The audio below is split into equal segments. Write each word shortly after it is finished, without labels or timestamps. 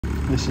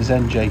This is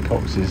N.J.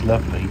 Cox's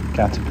lovely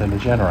Caterpillar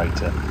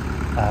generator.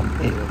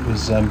 It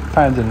was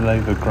found in an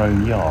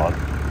overgrown yard,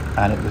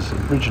 and it was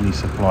originally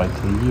supplied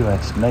to the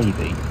US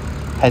Navy,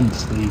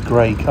 hence the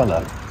grey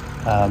colour,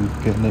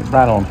 given it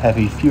ran on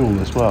heavy fuel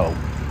as well.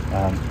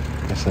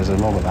 I guess there's a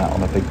lot of that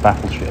on a big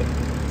battleship.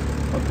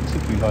 I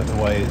particularly like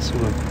the way it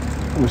sort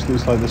of almost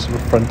looks like the sort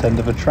of front end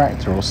of a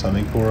tractor or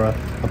something, or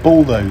a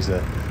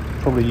bulldozer.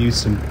 Probably used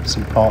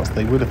some parts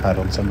they would have had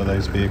on some of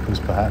those vehicles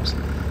perhaps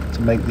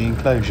to make the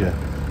enclosure.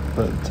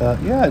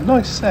 But yeah,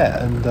 nice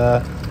set, and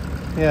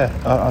yeah,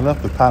 I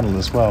love the panel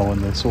as well, and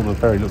the sort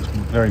of looks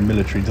very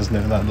military, doesn't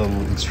it, with that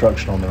little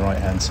instruction on the right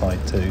hand side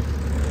too.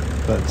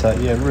 But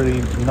yeah,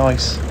 really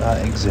nice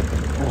exhibit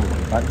all the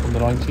way back from the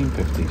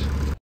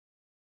 1950s.